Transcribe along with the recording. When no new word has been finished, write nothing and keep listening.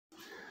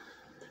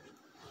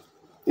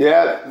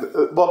Yeah,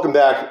 welcome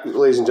back,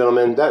 ladies and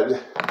gentlemen.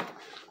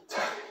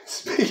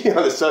 Speaking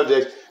on the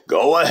subject,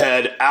 go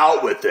ahead,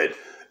 out with it.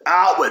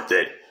 Out with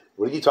it.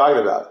 What are you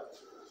talking about?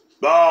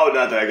 Oh,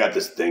 nothing. I got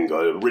this thing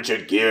going,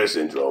 Richard Gere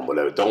syndrome,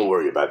 whatever. Don't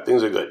worry about it.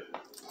 Things are good.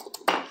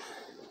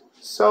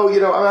 So,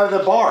 I'm at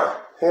the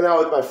bar, hanging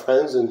out with my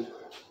friends, and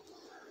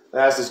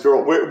I asked this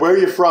girl, where are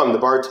you from, the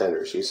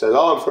bartender? She said,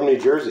 oh, I'm from New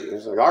Jersey. I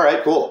was like, all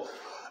right, cool.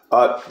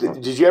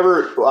 Did you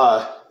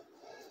ever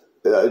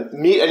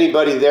meet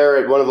anybody there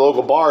at one of the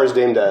local bars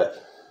named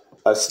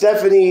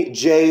Stephanie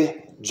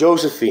J.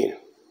 Josephine?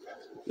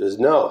 She says,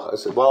 no. I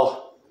said,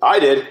 well, I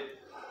did.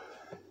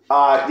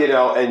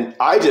 And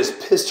I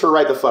just pissed her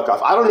right the fuck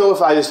off. I don't know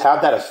if I just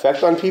have that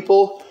effect on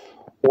people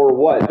or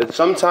what, but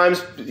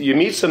sometimes you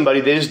meet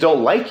somebody, they just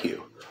don't like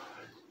you.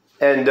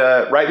 And,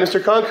 right,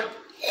 Mr. Kunk?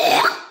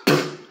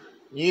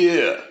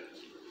 Yeah.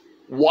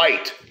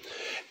 White.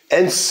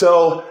 And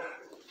so,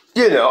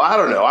 I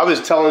don't know. I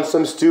was telling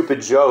some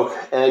stupid joke,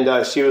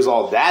 and she was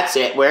all, that's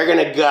it. We're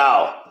going to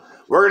go.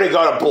 We're going to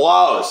go to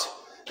blows.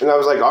 And I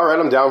was like, all right,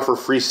 I'm down for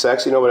free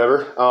sex,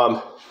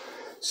 whatever.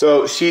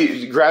 So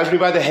she grabs me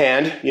by the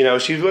hand.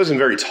 She wasn't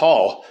very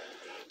tall.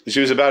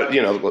 She was about,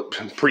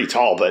 pretty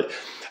tall, but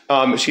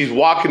she's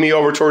walking me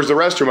over towards the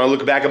restroom. I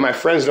look back at my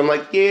friends, and I'm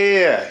like,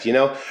 yeah,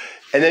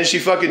 And then she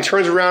fucking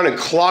turns around and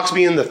clocks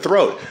me in the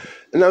throat.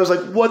 And I was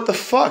like, what the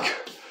fuck?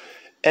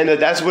 And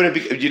that's when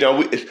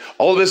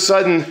all of a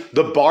sudden,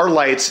 the bar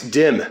lights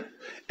dim.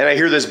 And I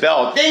hear this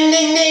bell. Ding,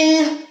 ding,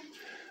 ding.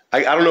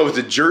 I don't know if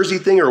it's a Jersey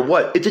thing or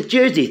what. It's a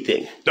Jersey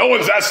thing. No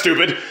one's that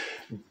stupid.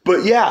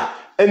 But yeah.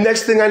 And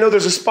next thing I know,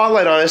 there's a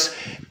spotlight on us.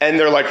 And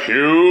they're like,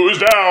 who's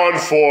down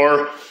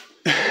for...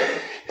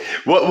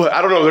 what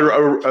I don't know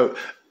their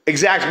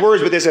exact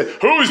words, but they said,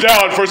 who's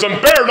down for some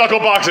bare knuckle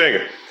boxing?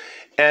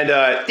 And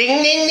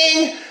ding, ding,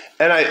 ding.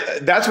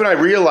 And that's when I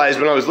realized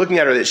when I was looking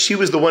at her that she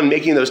was the one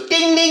making those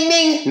ding, ding,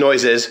 ding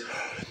noises.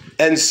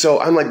 And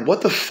so I'm like,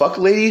 what the fuck,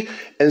 lady?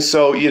 And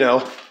so,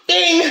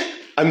 ding.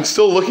 I'm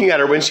still looking at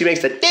her when she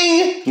makes the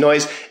ding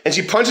noise, and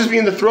she punches me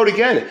in the throat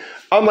again.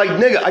 I'm like,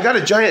 nigga, I got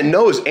a giant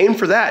nose. Aim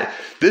for that.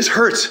 This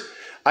hurts.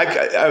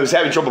 I was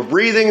having trouble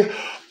breathing.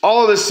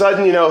 All of a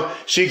sudden,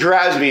 she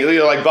grabs me,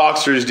 like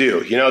boxers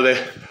do.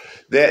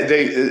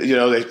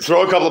 They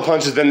throw a couple of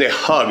punches, then they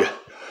hug.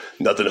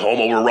 Nothing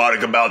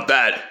homoerotic about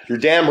that. You're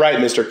damn right,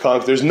 Mr.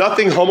 Kunk. There's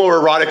nothing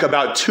homoerotic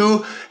about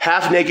two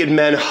half-naked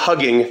men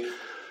hugging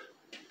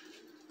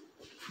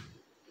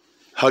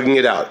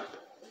it out.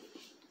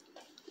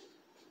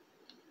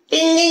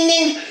 Ding, ding,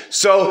 ding.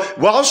 So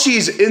while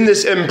she's in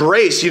this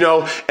embrace,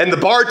 and the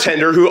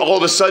bartender, who all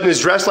of a sudden is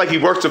dressed like he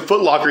works at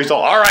Foot Locker, he's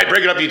all right,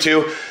 break it up, you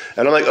two.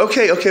 And I'm like,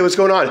 okay, what's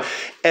going on?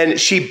 And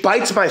she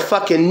bites my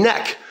fucking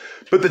neck.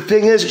 But the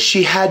thing is,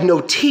 she had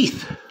no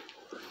teeth.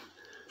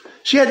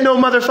 She had no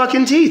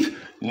motherfucking teeth.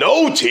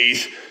 No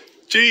teeth?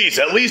 Jeez,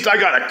 at least I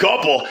got a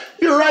couple.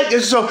 You're right.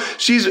 So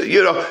she's,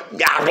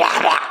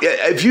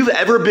 if you've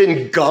ever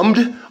been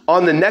gummed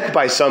on the neck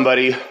by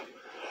somebody,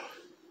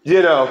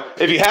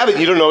 if you haven't,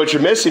 you don't know what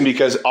you're missing,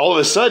 because all of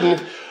a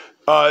sudden,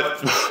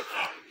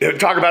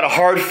 talk about a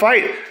hard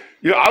fight.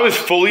 I was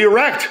fully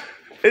erect.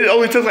 It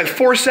only took like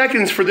 4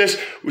 seconds for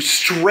this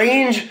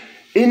strange,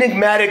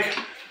 enigmatic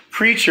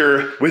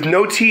creature with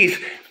no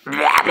teeth.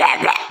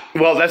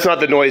 Well, that's not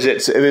the noise.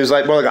 It was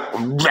like more like a,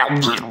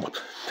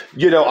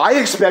 I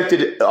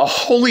expected a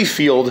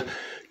Holyfield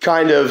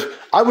kind of,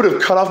 I would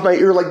have cut off my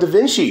ear like Da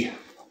Vinci.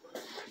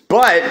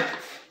 But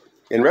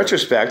in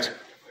retrospect,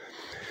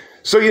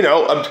 so,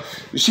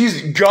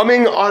 she's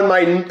gumming on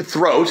my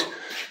throat.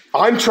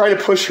 I'm trying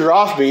to push her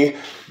off me.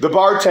 The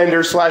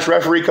bartender /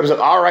 referee comes up.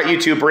 All right,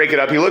 you two, break it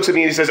up. He looks at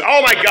me and he says,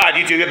 oh my God,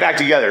 you two get back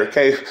together.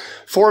 Okay,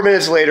 4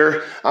 minutes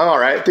later, I'm all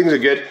right. Things are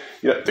good.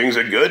 Things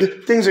are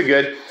good. Things are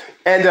good.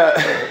 And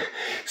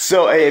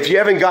so if you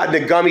haven't gotten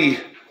a gummy,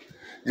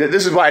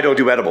 this is why I don't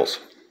do edibles.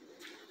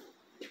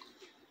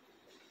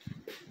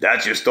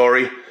 That's your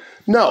story?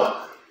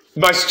 No.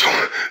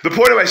 The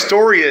point of my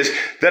story is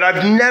that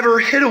I've never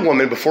hit a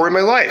woman before in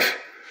my life.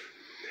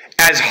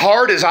 As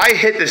hard as I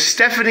hit the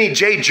Stephanie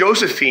J.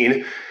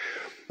 Josephine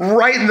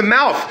right in the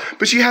mouth,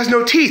 but she has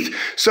no teeth.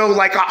 So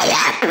like,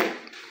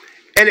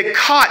 and it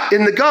caught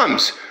in the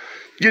gums.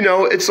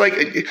 It's like,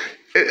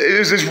 it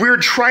was this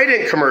weird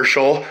Trident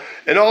commercial,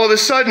 and all of a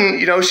sudden,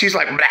 she's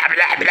like, blah,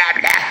 blah, blah,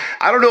 blah.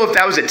 I don't know if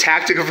that was a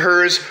tactic of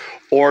hers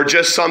or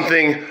just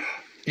something,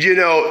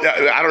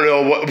 I don't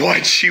know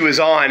what she was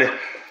on.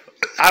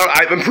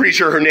 I'm pretty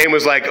sure her name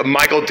was like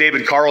Michael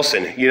David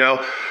Carlson,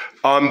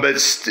 but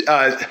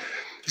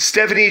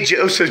Stephanie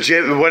Joseph,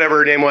 whatever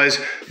her name was,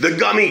 the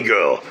gummy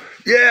girl.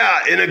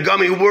 Yeah, in a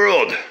gummy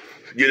world,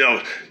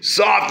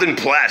 soft and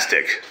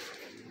plastic.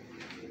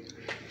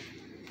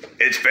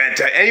 It's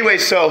fantastic. Anyway,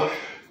 so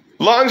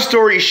long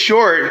story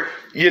short,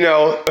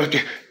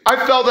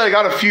 I felt that I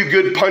got a few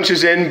good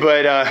punches in,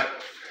 but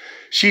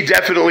she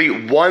definitely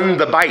won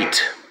the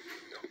bite.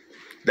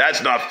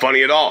 That's not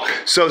funny at all.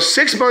 So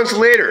 6 months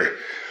later,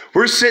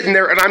 we're sitting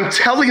there and I'm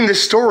telling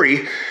this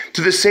story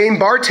to the same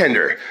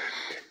bartender.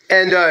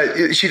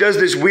 And she does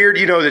this weird,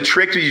 you know, the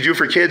trick that you do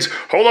for kids.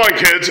 Hold on,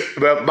 kids,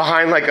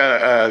 behind like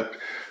a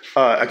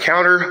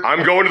counter.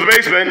 I'm going to the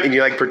basement, and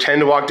you like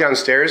pretend to walk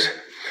downstairs.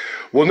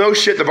 Well, no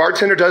shit, the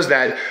bartender does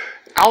that.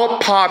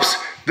 Out pops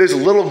this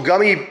little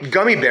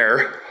gummy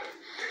bear.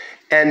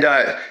 And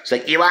she's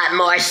like, you want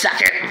more,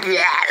 sucker?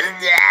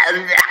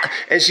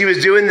 And she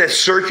was doing this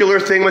circular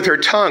thing with her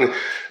tongue.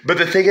 But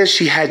the thing is,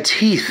 she had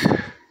teeth.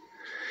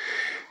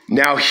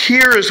 Now,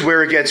 here's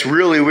where it gets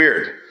really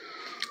weird.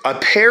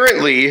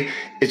 Apparently,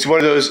 it's one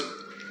of those,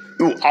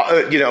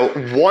 you know,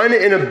 1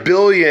 in a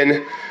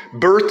billion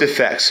birth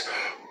defects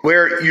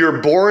where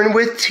you're born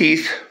with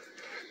teeth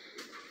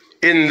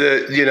in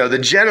the, you know, the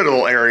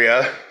genital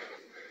area.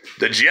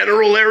 The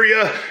general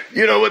area,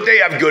 you know what, they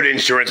have good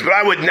insurance, but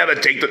I would never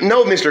take them.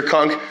 No, Mr.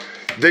 Kunk,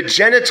 the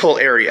genital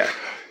area,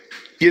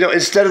 you know,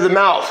 instead of the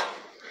mouth.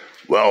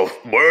 Well,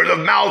 where the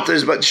mouth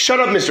is, but shut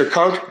up, Mr.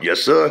 Kunk. Yes,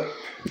 sir.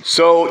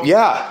 So,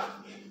 yeah,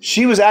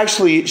 she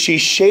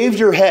shaved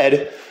her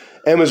head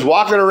and was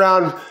walking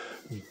around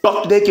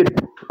buck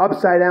naked,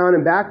 upside down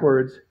and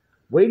backwards,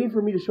 waiting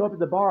for me to show up at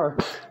the bar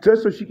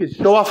just so she could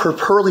show off her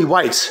pearly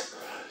whites.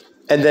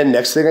 And then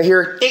next thing I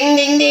hear, ding,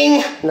 ding,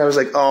 ding. And I was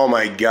like, oh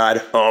my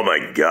God, oh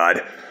my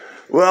God.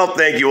 Well,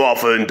 thank you all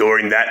for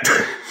enduring that.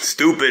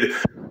 Stupid.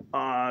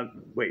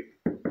 Wait.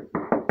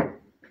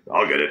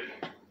 I'll get it.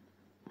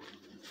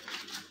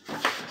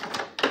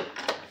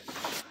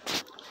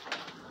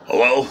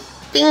 Hello?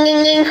 Ding,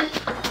 ding, ding.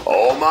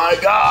 Oh my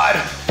God.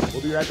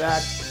 We'll be right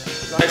back.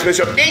 Nice,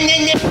 Bishop. Ding,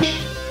 ding,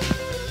 ding.